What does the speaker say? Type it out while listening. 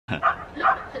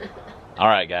All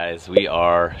right, guys, we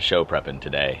are show prepping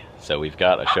today. So we've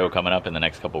got a show coming up in the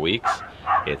next couple weeks.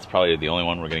 It's probably the only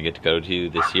one we're gonna get to go to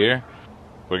this year.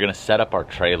 We're gonna set up our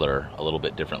trailer a little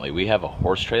bit differently. We have a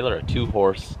horse trailer, a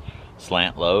 2-horse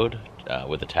slant load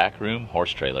with a tack room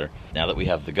horse trailer. Now that we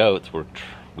have the goats,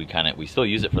 we still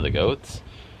use it for the goats,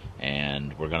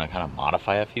 and we're gonna kind of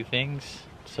modify a few things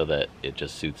so that it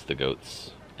just suits the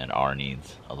goats and our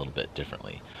needs a little bit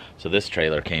differently. So this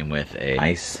trailer came with a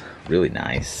nice, really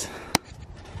nice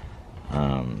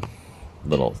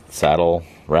little saddle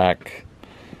rack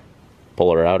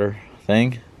puller outer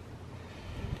thing.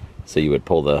 So you would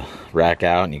pull the rack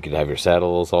out and you could have your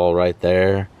saddles all right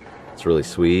there. It's really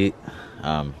sweet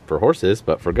for horses,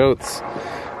 but for goats,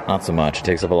 not so much. It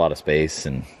takes up a lot of space,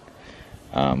 and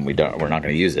we're not going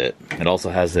to use it. It also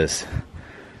has this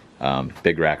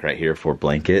big rack right here for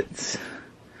blankets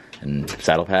and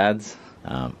saddle pads.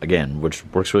 Again, which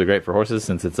works really great for horses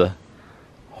since it's a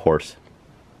horse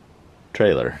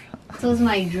trailer. This was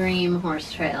my dream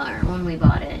horse trailer when we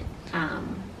bought it.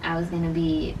 I was going to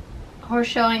be horse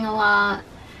showing a lot,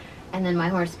 and then my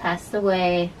horse passed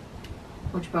away,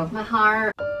 which broke my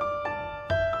heart.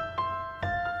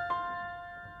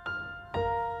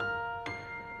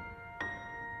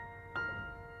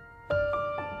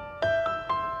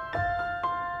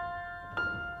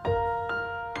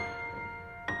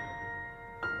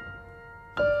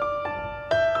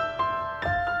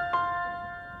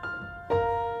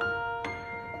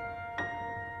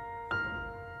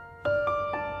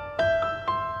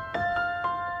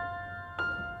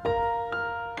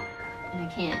 And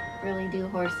I can't really do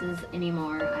horses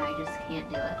anymore. I just can't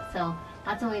do it. So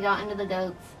that's when we got into the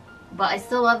goats. But I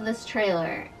still love this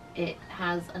trailer. It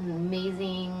has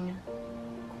amazing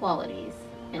qualities,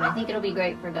 and I think it'll be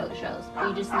great for goat shows.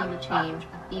 We just need to change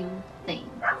a few things.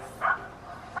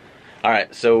 All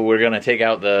right, so we're gonna take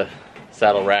out the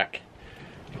saddle rack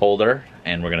holder,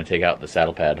 and we're gonna take out the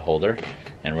saddle pad holder,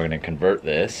 and we're gonna convert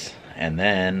this, and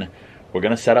then we're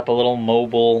gonna set up a little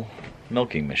mobile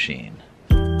milking machine.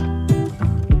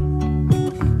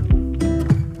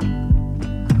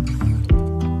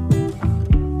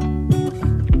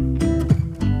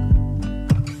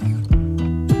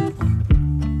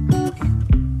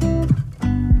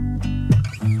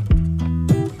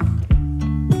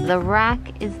 The rack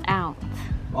is out.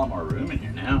 A lot more room in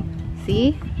here now.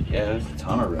 See? Yeah, there's a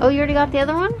ton of room. Oh, you already got the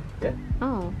other one? Yeah.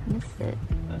 Oh, missed it.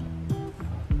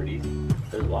 Pretty easy.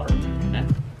 There's a lot of room in here now.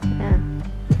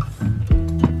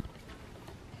 Yeah.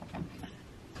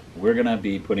 We're gonna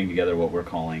be putting together what we're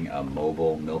calling a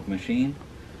mobile milk machine.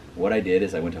 What I did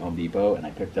is I went to Home Depot and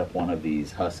I picked up one of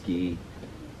these Husky,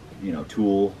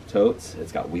 tool totes.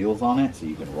 It's got wheels on it so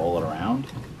you can roll it around.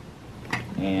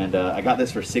 And I got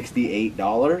this for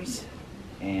 $68,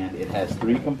 and it has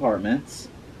 3 compartments.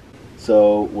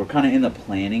 So we're kind of in the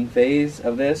planning phase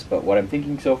of this, but what I'm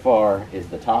thinking so far is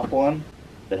the top one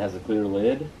that has a clear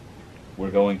lid. We're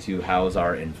going to house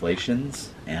our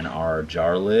inflations and our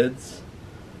jar lids,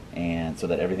 and so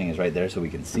that everything is right there so we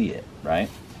can see it, right?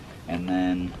 And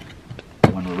then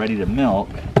when we're ready to milk,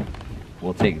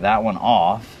 we'll take that one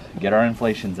off, get our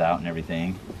inflations out and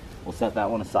everything. We'll set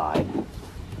that one aside.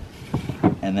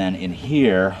 And then in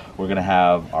here, we're gonna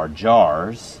have our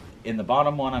jars. In the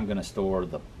bottom one, I'm gonna store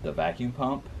the vacuum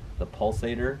pump, the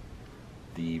pulsator,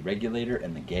 the regulator,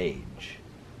 and the gauge.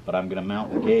 But I'm gonna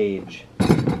mount the gauge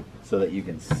so that you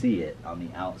can see it on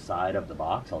the outside of the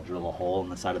box. I'll drill a hole in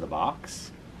the side of the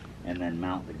box and then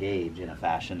mount the gauge in a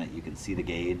fashion that you can see the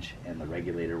gauge, and the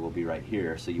regulator will be right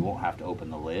here, so you won't have to open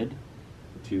the lid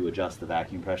to adjust the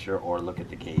vacuum pressure or look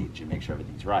at the gauge and make sure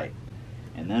everything's right.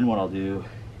 And then what I'll do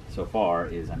so far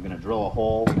is I'm going to drill a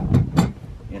hole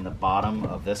in the bottom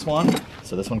of this one,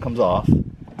 so this one comes off, and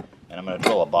I'm going to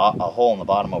drill a hole in the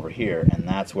bottom over here, and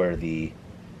that's where the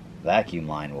vacuum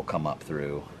line will come up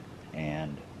through,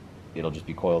 and it'll just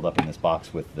be coiled up in this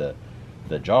box with the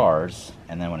jars.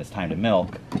 And then when it's time to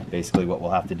milk, basically what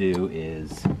we'll have to do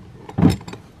is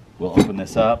we'll open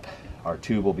this up, our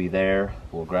tube will be there,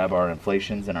 we'll grab our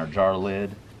inflations and our jar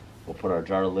lid, we'll put our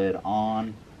jar lid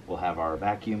on. We'll have our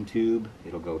vacuum tube,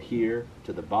 it'll go here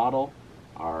to the bottle.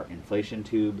 Our inflation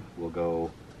tube will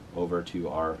go over to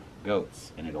our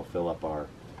goats, and it'll fill up our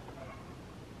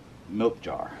milk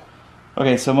jar.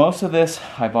 Okay, so most of this,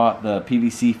 I bought the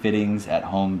PVC fittings at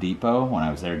Home Depot when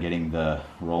I was there getting the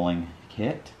rolling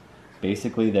kit.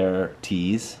 Basically, they're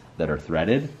tees that are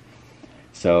threaded.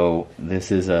 So this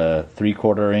is a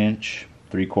 3/4 inch,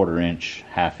 3/4 inch,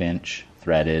 1/2 inch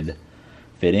threaded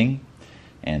fitting.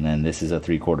 And then this is a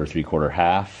 3/4, 3/4,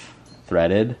 1/2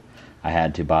 threaded. I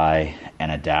had to buy an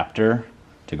adapter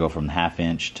to go from the 1/2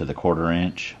 inch to the 1/4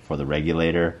 inch for the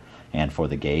regulator and for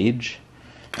the gauge.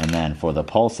 And then for the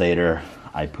pulsator,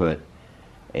 I put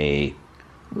a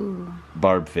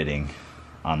barb fitting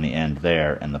on the end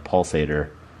there, and the pulsator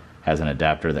has an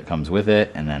adapter that comes with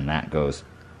it, and then that goes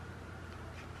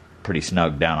pretty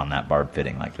snug down on that barb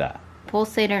fitting like that.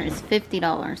 Pulsator is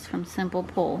 $50 from Simple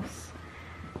Pulse.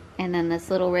 And then this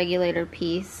little regulator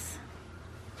piece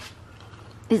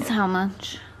is how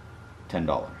much?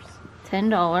 $10.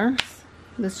 $10.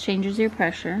 This changes your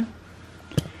pressure.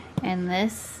 And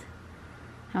this,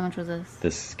 how much was this?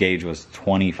 This gauge was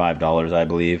 $25, I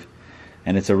believe.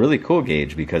 And it's a really cool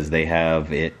gauge because they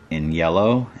have it in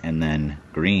yellow and then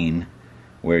green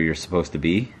where you're supposed to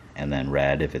be, and then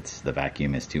red if it's the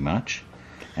vacuum is too much.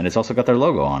 And it's also got their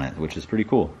logo on it, which is pretty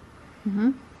cool.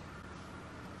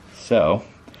 So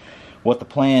what the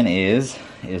plan is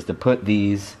to put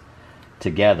these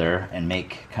together and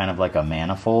make kind of like a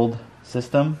manifold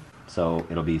system. So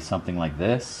it'll be something like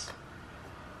this.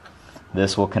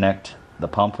 This will connect, the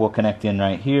pump will connect in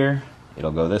right here.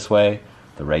 It'll go this way.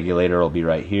 The regulator will be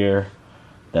right here.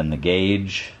 Then the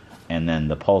gauge, and then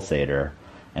the pulsator.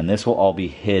 And this will all be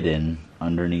hidden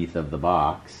underneath of the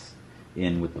box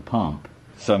in with the pump.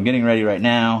 So I'm getting ready right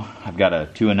now. I've got a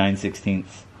 2 9/16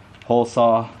 hole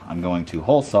saw. I'm going to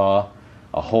hole saw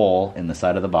a hole in the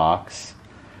side of the box,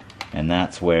 and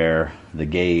that's where the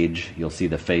gauge, you'll see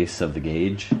the face of the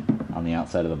gauge on the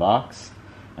outside of the box.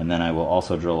 And then I will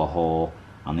also drill a hole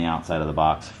on the outside of the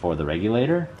box for the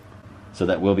regulator, so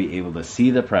that we'll be able to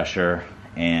see the pressure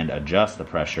and adjust the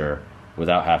pressure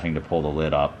without having to pull the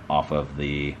lid up off of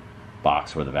the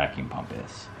box where the vacuum pump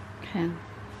is. Okay.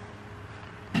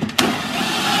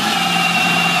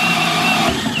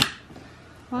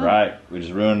 Right, we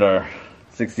just ruined our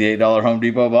 $68 Home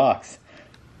Depot box.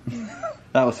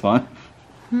 That was fun.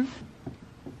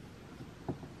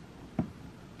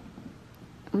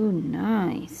 Ooh,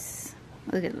 nice.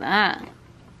 Look at that.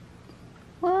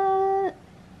 What?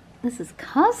 This is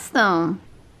custom.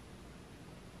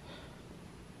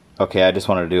 Okay, I just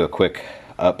wanted to do a quick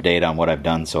update on what I've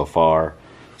done so far.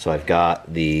 So I've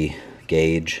got the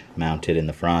gauge mounted in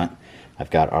the front.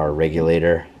 I've got our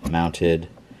regulator mounted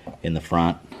in the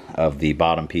front of the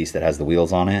bottom piece that has the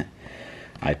wheels on it.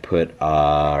 I put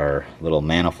our little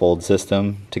manifold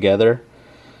system together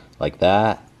like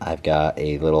that. I've got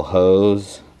a little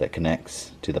hose that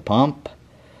connects to the pump,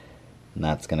 and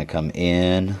that's going to come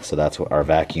in. So that's what our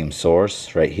vacuum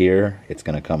source right here. It's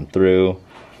going to come through.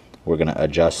 We're going to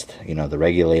adjust, you know, the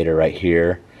regulator right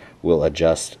here will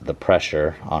adjust the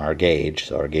pressure on our gauge.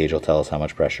 So our gauge will tell us how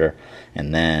much pressure,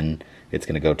 and then it's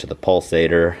going to go to the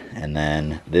pulsator, and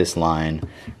then this line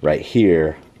right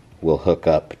here will hook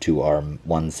up to our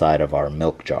one side of our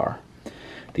milk jar.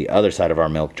 The other side of our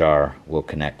milk jar will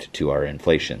connect to our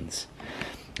inflations.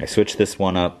 I switched this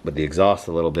one up with the exhaust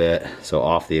a little bit. So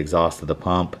off the exhaust of the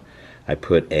pump, I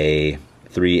put a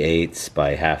 3/8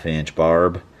 by 1/2 inch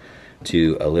barb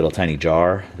to a little tiny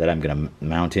jar that I'm going to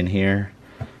mount in here.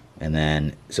 And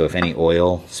then, so if any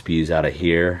oil spews out of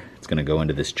here, it's going to go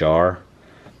into this jar.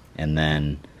 And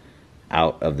then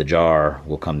out of the jar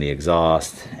will come the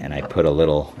exhaust, and I put a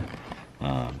little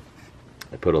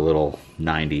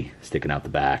 90 sticking out the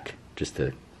back, just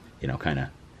to, you know, kind of,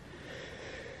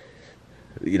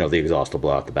 you know, the exhaust will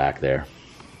blow out the back there.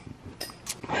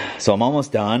 So I'm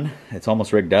almost done. It's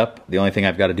almost rigged up. The only thing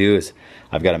I've got to do is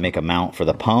I've got to make a mount for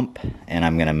the pump, and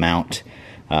I'm going to mount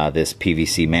this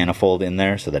PVC manifold in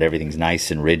there so that everything's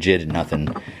nice and rigid and nothing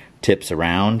tips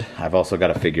around. I've also got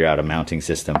to figure out a mounting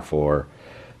system for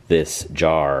this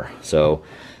jar. So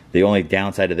the only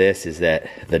downside of this is that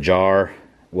the jar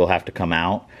will have to come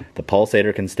out. The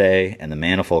pulsator can stay, and the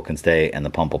manifold can stay, and the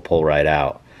pump will pull right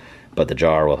out. But the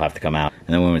jar will have to come out.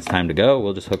 And then when it's time to go,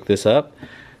 we'll just hook this up,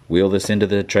 wheel this into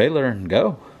the trailer, and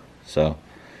go. So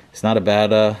it's not a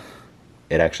bad,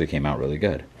 it actually came out really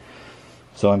good.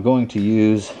 So I'm going to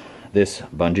use this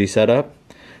bungee setup.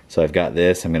 So I've got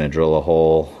this, I'm going to drill a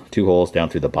hole, 2 holes down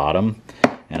through the bottom,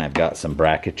 and I've got some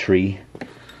bracketry,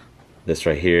 this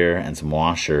right here, and some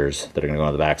washers that are going to go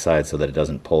on the back side so that it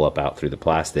doesn't pull up out through the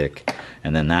plastic.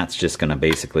 And then that's just going to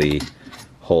basically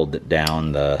hold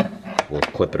down the, we'll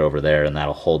clip it over there, and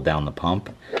that'll hold down the pump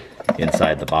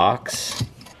inside the box.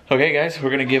 Okay guys,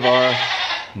 we're going to give our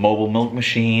mobile milk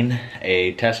machine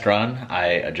a test run. I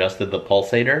adjusted the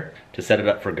pulsator. To set it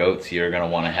up for goats, you're going to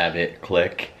want to have it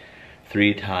click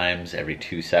 3 times every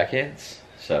 2 seconds.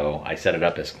 So I set it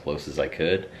up as close as I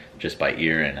could, just by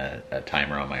ear and a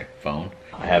timer on my phone.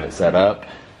 I have it set up,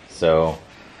 so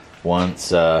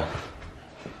once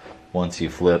you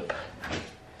flip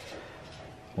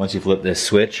this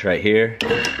switch right here,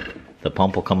 the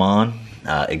pump will come on,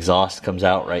 Exhaust comes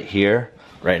out right here.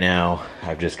 Right now,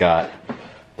 I've just got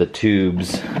the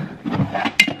tubes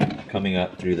coming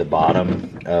up through the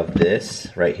bottom of this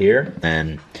right here.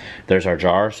 And there's our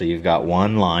jar. So you've got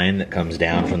one line that comes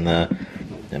down from the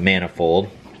manifold.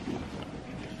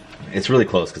 It's really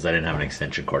close because I didn't have an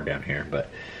extension cord down here. But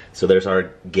so there's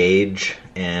our gauge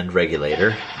and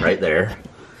regulator right there.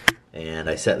 And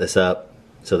I set this up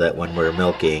so that when we're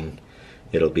milking,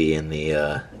 it'll be in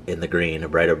the green,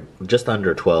 just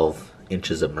under 12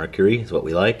 inches of mercury is what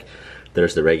we like.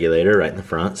 There's the regulator right in the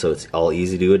front, so it's all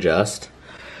easy to adjust.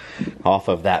 Off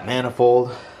of that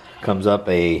manifold comes up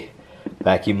a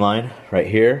vacuum line right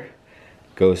here,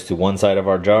 goes to one side of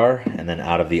our jar, and then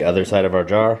out of the other side of our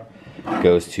jar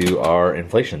goes to our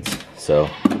inflations. So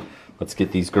let's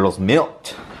get these girls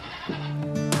milked.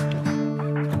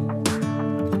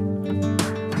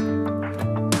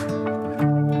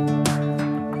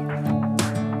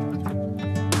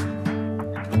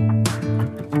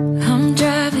 I'm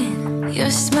driving, you're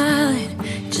smiling,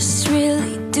 just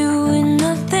really doing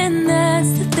nothing.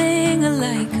 That's the thing I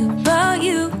like about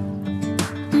you.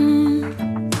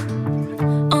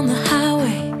 On the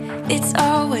highway, it's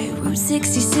our way, Route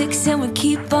 66, and we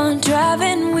keep on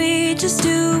driving. We just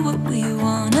do what we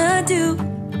wanna do.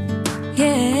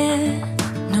 Yeah,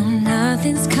 no,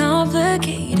 nothing's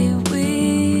complicated.